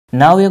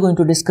Now we are going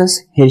to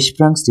discuss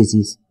Hirschsprung's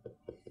disease.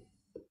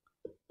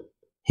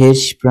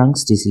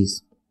 Hirschsprung's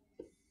disease.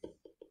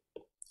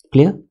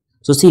 Clear?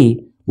 So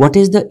see, what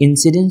is the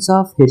incidence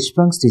of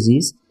Hirschsprung's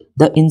disease?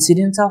 The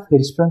incidence of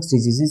Hirschsprung's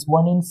disease is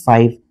 1 in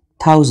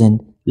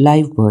 5,000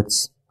 live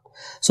births.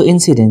 So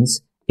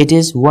incidence, it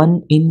is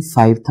 1 in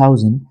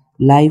 5,000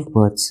 live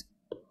births.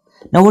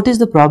 Now what is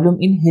the problem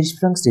in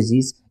Hirschsprung's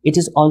disease? It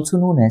is also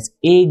known as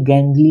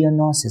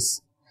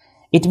aganglionosis.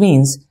 It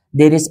means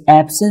there is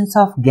absence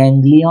of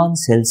ganglion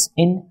cells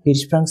in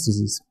Hirschsprung's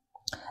disease.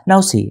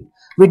 Now see,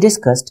 we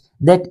discussed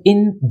that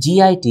in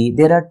GIT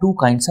there are two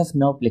kinds of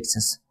nerve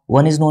plexus.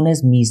 One is known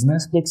as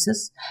Meissner's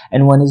plexus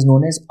and one is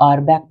known as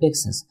Auerbach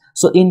plexus.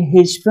 So in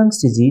Hirschsprung's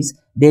disease,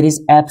 there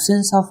is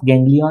absence of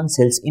ganglion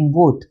cells in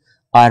both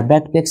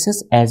Auerbach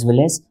plexus as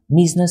well as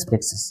Meissner's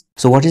plexus.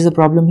 So what is the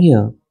problem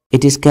here?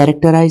 It is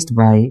characterized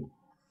by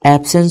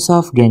absence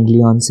of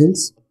ganglion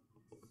cells.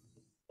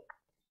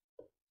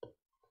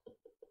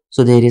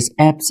 So there is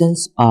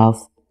absence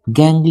of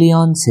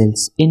ganglion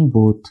cells in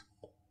both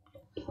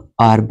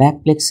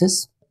Auerbach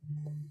plexus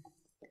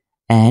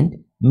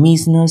and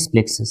Meissner's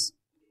plexus.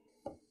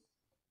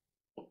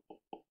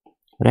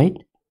 Right?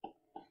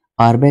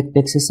 Auerbach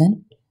plexus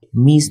and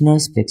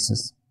Meissner's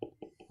plexus.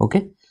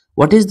 Okay.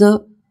 What is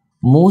the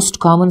most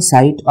common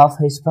site of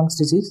Hirschsprung's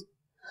disease?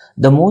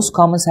 The most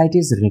common site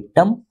is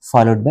rectum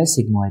followed by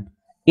sigmoid.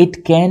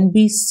 It can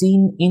be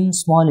seen in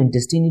small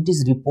intestine. It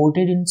is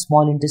reported in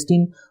small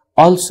intestine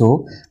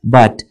also,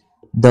 but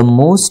the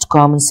most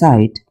common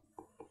site,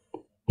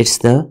 it's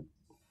the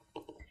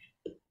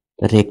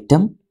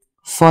rectum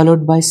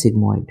followed by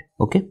sigmoid.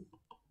 Okay.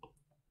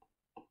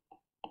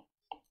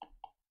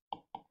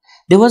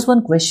 There was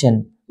one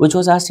question which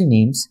was asked in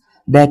AIIMS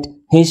that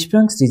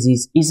Hirschsprung's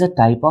disease is a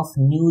type of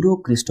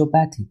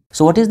neurocrystopathy.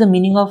 So what is the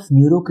meaning of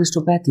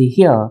neurocrystopathy?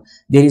 Here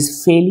there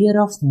is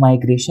failure of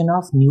migration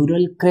of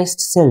neural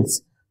crest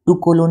cells to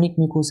colonic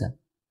mucosa.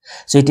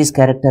 So it is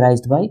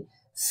characterized by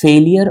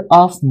failure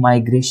of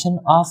migration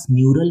of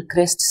neural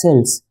crest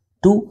cells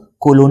to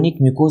colonic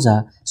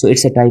mucosa. So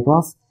it's a type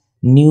of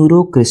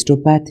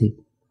neurocrystopathy.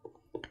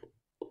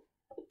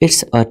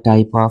 It's a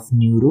type of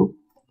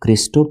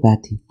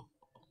neurocrystopathy.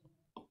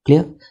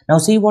 Clear? Now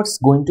see what's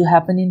going to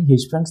happen in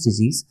Hirschsprung's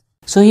disease.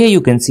 So here you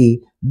can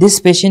see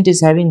this patient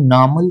is having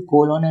normal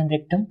colon and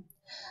rectum,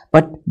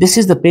 but this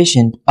is the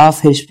patient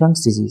of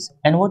Hirschsprung's disease.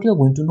 And what you're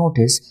going to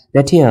notice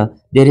that here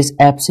there is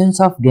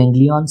absence of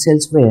ganglion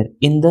cells where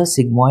in the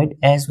sigmoid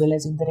as well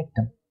as in the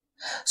rectum.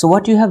 So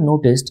what you have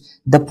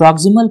noticed, the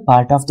proximal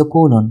part of the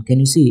colon,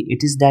 can you see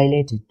it is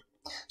dilated?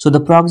 So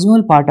the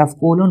proximal part of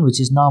colon which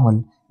is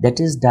normal, that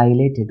is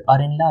dilated or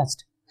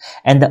enlarged.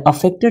 And the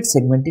affected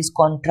segment is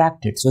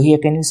contracted. So here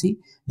can you see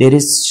there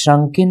is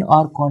shrunken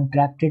or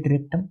contracted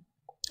rectum.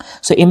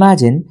 So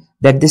imagine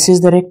that this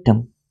is the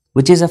rectum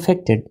which is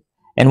affected,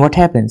 and what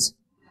happens?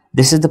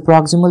 This is the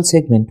proximal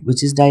segment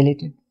which is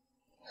dilated.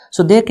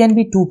 So there can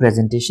be two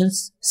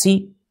presentations.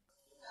 See,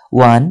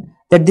 one,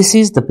 that this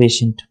is the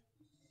patient.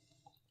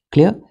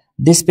 Clear?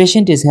 This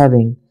patient is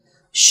having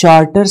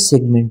shorter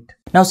segment.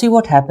 Now see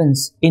what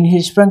happens in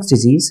Hirschsprung's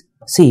disease.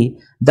 See,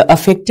 the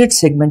affected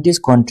segment is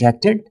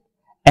contracted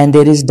and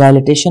there is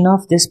dilatation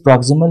of this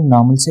proximal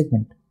normal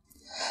segment.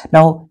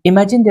 Now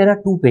imagine there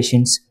are two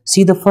patients.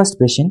 See the first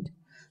patient.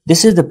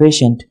 This is the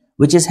patient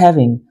which is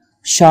having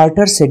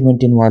shorter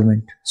segment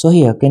involvement. So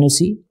here can you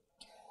see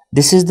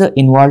this is the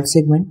involved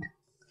segment,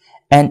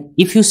 and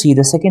if you see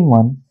the second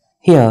one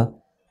here,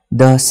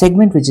 the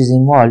segment which is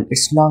involved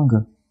is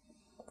longer.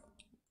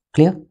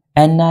 Clear?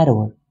 And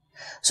narrower.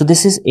 So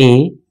this is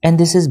A and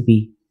this is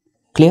B.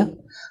 Clear?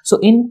 So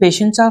in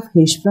patients of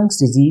Hirschsprung's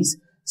disease,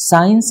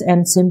 signs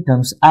and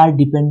symptoms are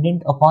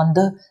dependent upon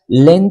the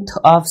length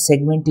of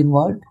segment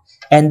involved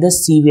and the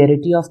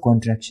severity of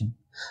contraction.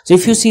 So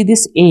if you see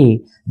this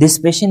A, this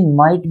patient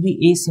might be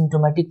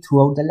asymptomatic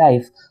throughout the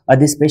life, or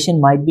this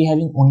patient might be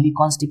having only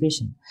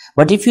constipation.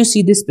 But if you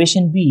see this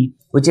patient B,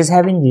 which is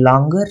having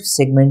longer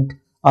segment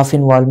of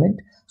involvement,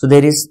 so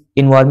there is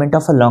involvement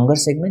of a longer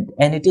segment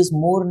and it is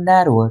more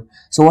narrower.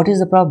 So what is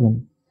the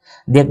problem?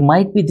 There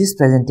might be this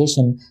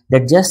presentation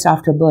that just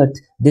after birth,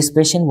 this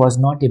patient was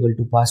not able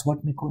to pass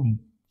what meconium.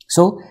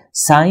 So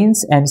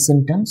signs and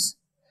symptoms,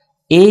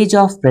 age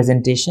of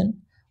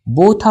presentation,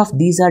 both of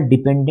these are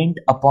dependent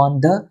upon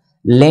the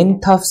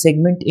length of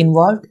segment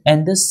involved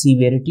and the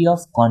severity of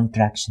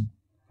contraction.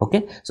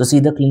 Okay, so see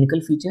the clinical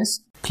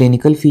features.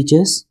 Clinical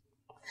features.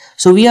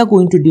 So we are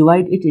going to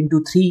divide it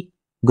into three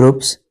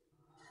groups.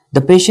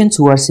 The patients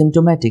who are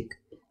symptomatic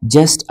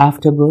just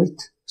after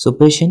birth. So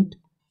patient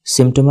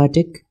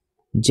symptomatic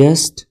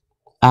just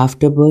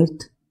after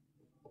birth.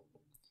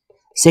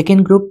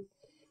 Second group,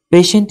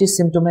 patient is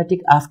symptomatic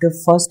after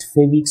first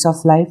 5 weeks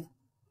of life.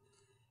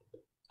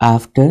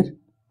 After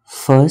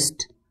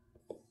first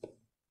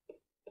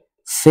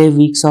 5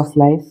 weeks of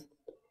life.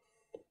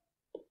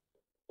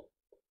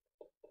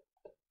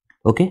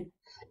 Okay.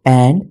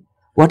 And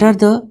what are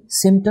the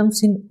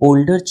symptoms in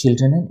older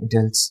children and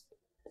adults?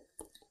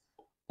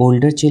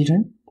 Older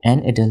children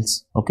and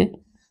adults. Okay.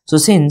 So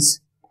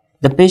since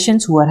The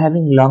patients who are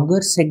having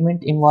longer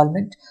segment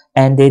involvement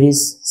and there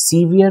is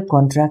severe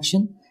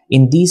contraction,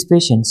 in these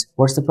patients,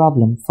 what's the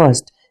problem?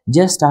 First,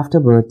 just after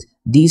birth,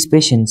 these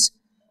patients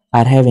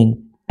are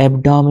having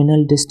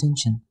abdominal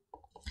distension.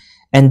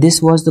 And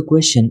this was the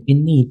question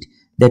in NEET,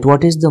 that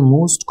what is the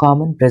most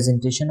common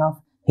presentation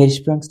of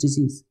Hirschsprung's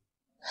disease?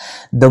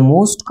 The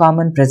most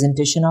common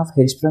presentation of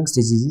Hirschsprung's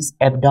disease is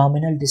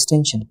abdominal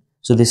distension.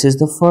 So this is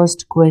the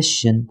first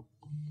question.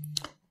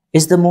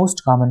 Is the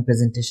most common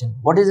presentation.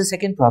 What is the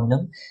second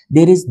problem?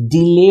 There is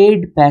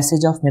delayed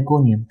passage of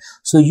meconium.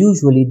 So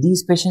usually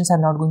these patients are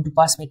not going to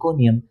pass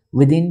meconium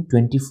within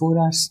 24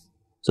 hours.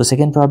 So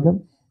second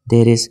problem,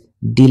 there is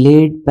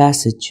delayed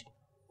passage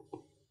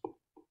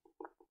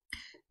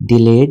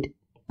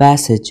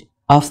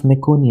of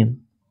meconium.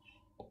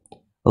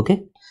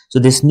 Okay, so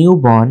this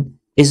newborn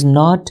is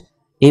not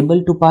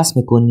able to pass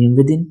meconium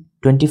within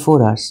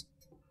 24 hours.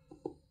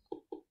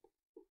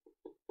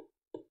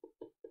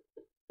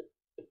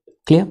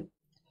 Clear?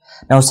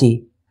 Now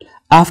see,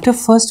 after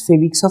first few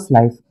weeks of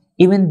life,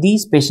 even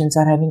these patients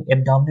are having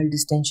abdominal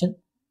distension.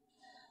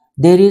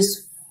 There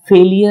is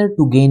failure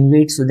to gain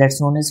weight, so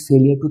that's known as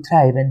failure to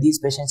thrive, and these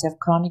patients have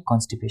chronic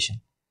constipation.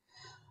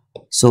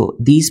 So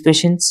these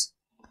patients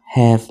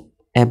have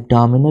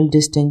abdominal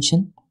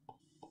distension.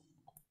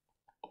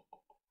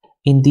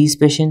 In these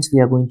patients,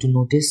 we are going to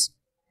notice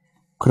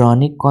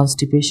chronic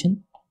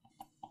constipation.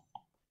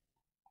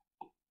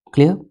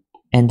 Clear?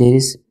 And there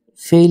is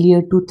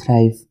failure to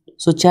thrive.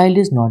 So child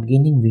is not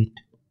gaining weight.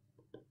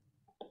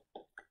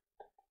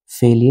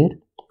 Failure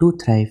to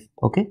thrive.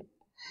 Okay?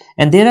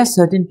 And there are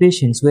certain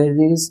patients where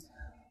there is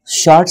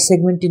short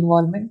segment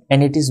involvement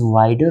and it is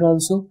wider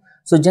also.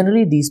 So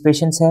generally these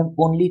patients have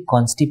only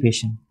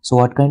constipation. So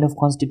what kind of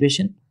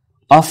constipation?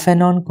 Off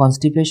and on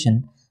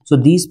constipation. So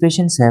these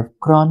patients have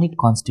chronic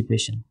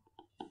constipation.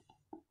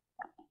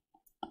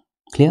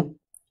 Clear?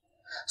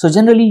 So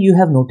generally you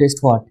have noticed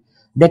what?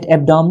 That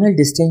abdominal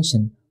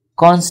distension,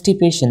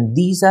 constipation,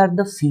 these are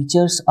the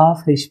features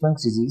of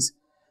Hirschsprung's disease.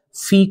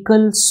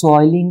 Fecal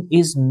soiling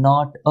is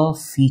not a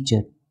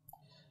feature.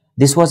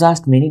 This was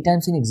asked many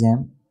times in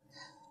exam.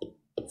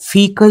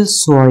 Fecal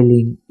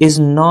soiling is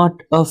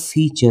not a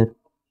feature.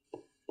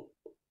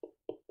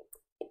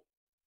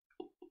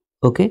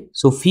 Okay,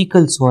 so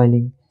fecal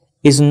soiling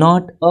is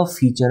not a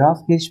feature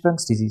of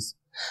Hirschsprung's disease.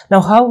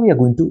 Now how we are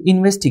going to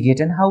investigate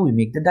and how we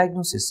make the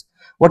diagnosis?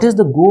 What is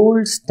the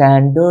gold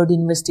standard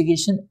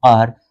investigation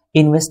or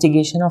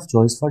investigation of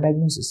choice for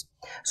diagnosis?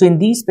 So in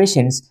these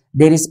patients,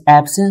 there is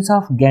absence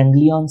of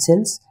ganglion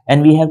cells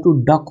and we have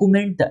to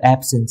document the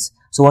absence.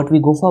 So what we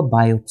go for?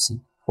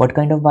 Biopsy. What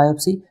kind of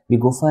biopsy? We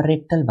go for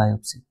rectal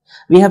biopsy.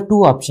 We have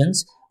two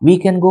options. We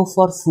can go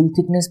for full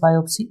thickness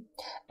biopsy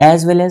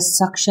as well as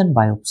suction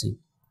biopsy.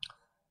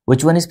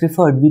 Which one is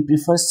preferred? We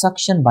prefer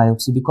suction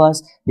biopsy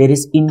because there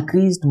is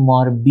increased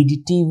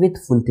morbidity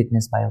with full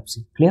thickness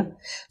biopsy. Clear?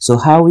 So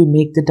how we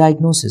make the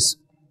diagnosis?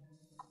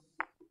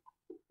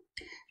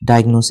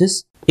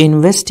 Diagnosis,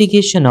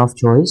 investigation of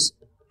choice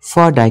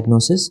for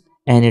diagnosis,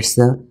 and it's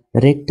the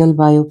rectal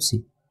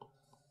biopsy.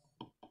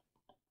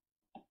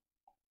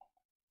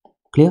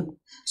 Clear?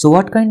 So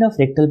what kind of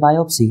rectal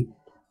biopsy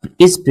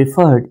is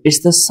preferred?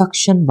 It's the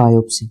suction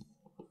biopsy.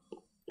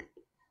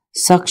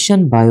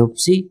 Suction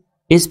biopsy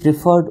is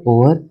preferred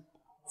over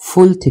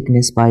full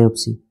thickness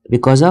biopsy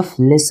because of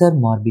lesser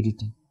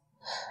morbidity.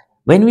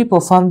 When we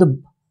perform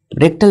the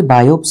rectal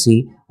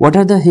biopsy, what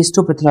are the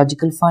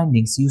histopathological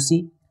findings? You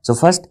see, so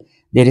first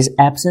there is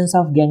absence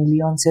of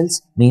ganglion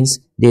cells, means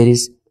there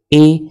is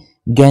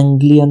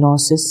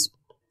aganglionosis.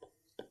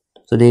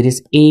 So there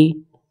is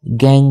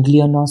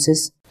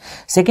aganglionosis.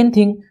 Second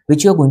thing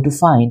which you are going to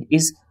find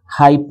is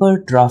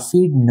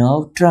hypertrophied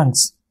nerve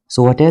trunks.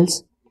 So what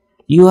else?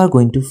 You are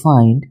going to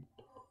find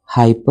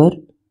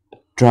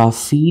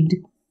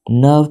hypertrophied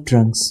nerve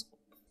trunks.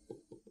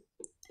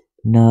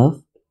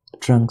 Nerve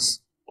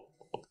trunks.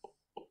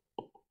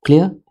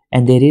 Clear?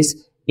 And there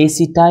is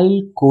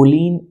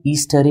acetylcholine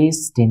esterase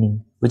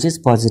staining, which is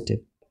positive.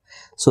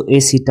 So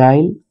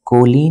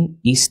acetylcholine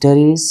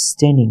esterase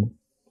staining,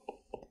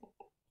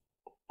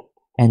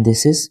 and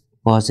this is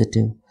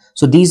positive.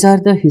 So these are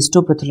the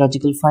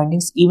histopathological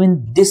findings.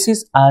 Even this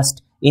is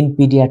asked in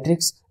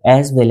pediatrics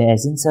as well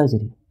as in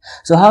surgery.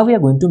 So how we are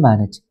going to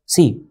manage?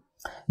 See,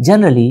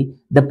 generally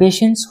the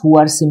patients who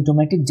are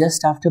symptomatic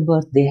just after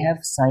birth, they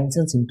have signs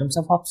and symptoms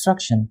of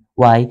obstruction.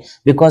 Why?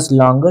 Because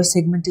longer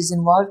segment is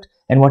involved,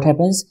 and what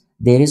happens?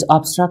 There is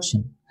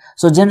obstruction.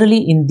 So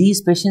generally in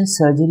these patients,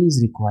 surgery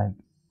is required.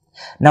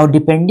 Now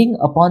depending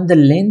upon the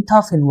length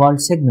of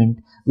involved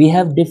segment, we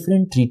have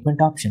different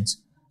treatment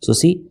options. So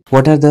see,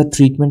 what are the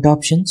treatment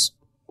options?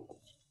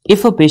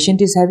 If a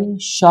patient is having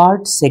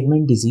short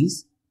segment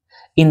disease,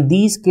 in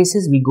these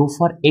cases we go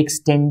for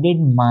extended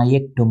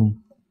myectomy.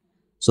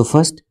 So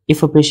first,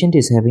 if a patient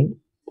is having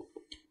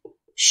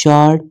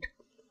short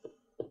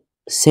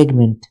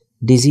segment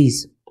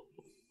disease,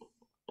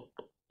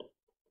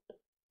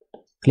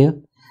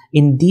 clear?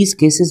 In these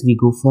cases we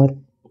go for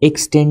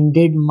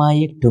extended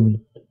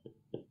myectomy.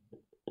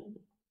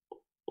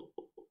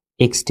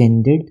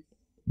 Extended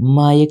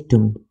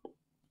myectomy.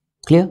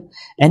 Clear?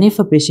 And if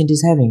a patient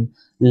is having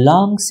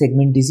long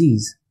segment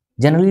disease,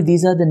 generally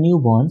these are the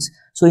newborns.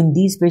 So in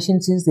these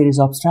patients, since there is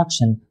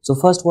obstruction, so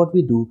first what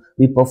we do,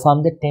 we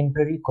perform the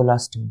temporary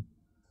colostomy.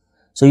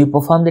 So you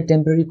perform the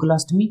temporary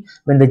colostomy.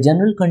 When the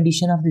general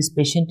condition of this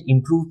patient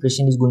improves,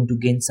 patient is going to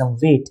gain some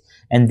weight,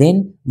 and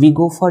then we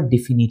go for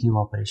definitive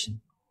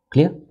operation.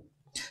 Clear?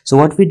 So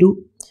what we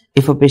do,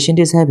 if a patient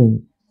is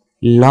having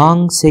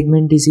long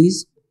segment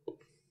disease,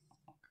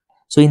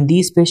 so in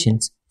these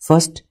patients,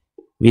 first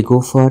we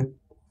go for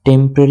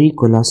temporary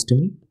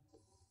colostomy,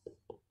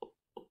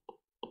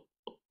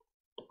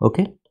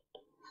 okay,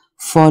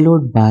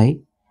 followed by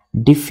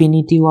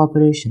definitive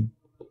operation.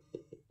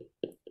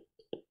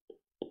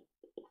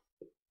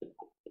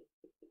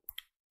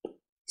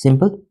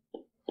 Simple.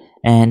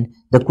 And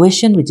the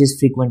question which is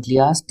frequently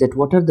asked, that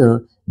what are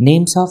the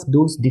names of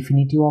those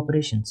definitive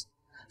operations?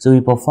 So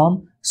we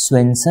perform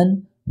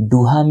Swenson,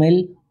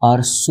 Duhamel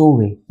or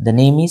Sowe. The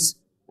name is,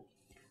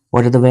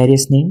 what are the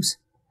various names?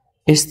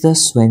 It's the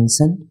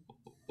Swenson,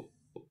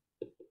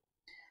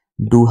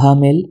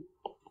 Duhamel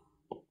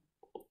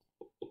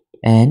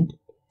and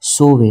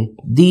Sowe.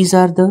 These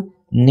are the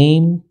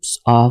names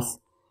of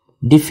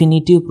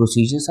definitive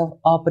procedures of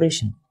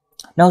operation.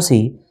 Now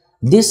see,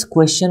 this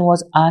question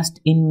was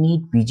asked in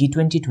NEET PG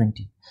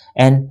 2020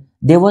 and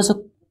there was a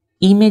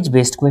image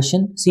based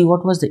question. See,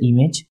 what was the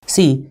image?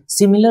 See,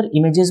 similar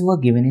images were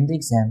given in the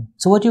exam.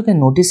 So what you can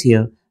notice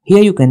here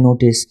you can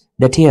notice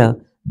that here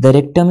the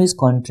rectum is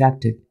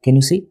contracted. Can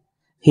you see?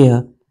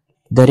 Here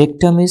the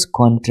rectum is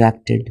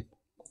contracted,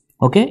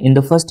 okay, in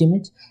the first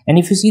image. And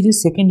if you see the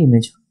second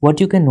image, what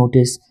you can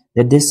notice,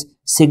 that this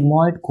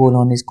sigmoid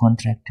colon is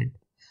contracted.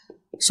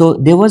 So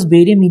there was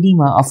barium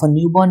edema of a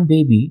newborn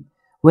baby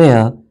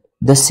where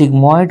the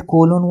sigmoid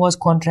colon was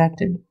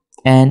contracted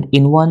and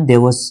in one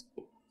there was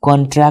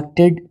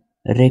contracted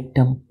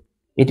rectum.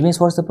 It means,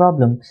 what's the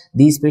problem?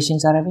 These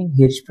patients are having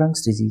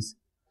Hirschsprung's disease.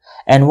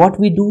 And what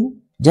we do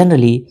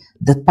generally,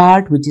 the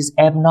part which is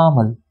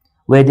abnormal,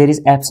 where there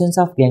is absence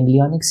of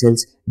ganglionic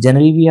cells,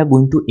 generally we are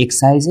going to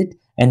excise it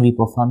and we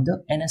perform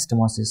the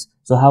anastomosis.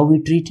 So how we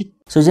treat it?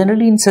 So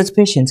generally in such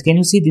patients, can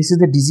you see this is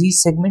the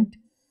disease segment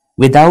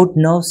without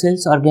nerve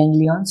cells or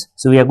ganglions?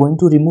 So we are going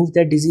to remove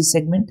that disease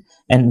segment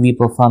and we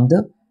perform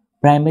the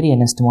primary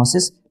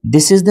anastomosis.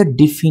 This is the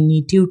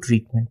definitive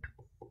treatment.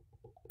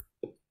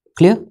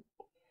 Clear?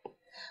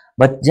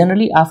 But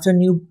generally after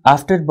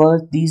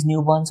birth, these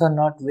newborns are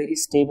not very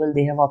stable,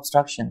 they have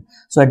obstruction.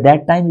 So at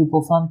that time you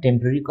perform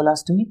temporary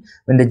colostomy.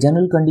 When the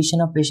general condition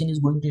of patient is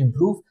going to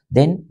improve,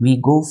 then we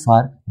go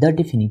for the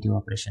definitive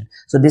operation.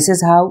 So this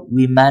is how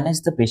we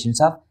manage the patients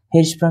of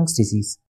Hirschsprung's disease.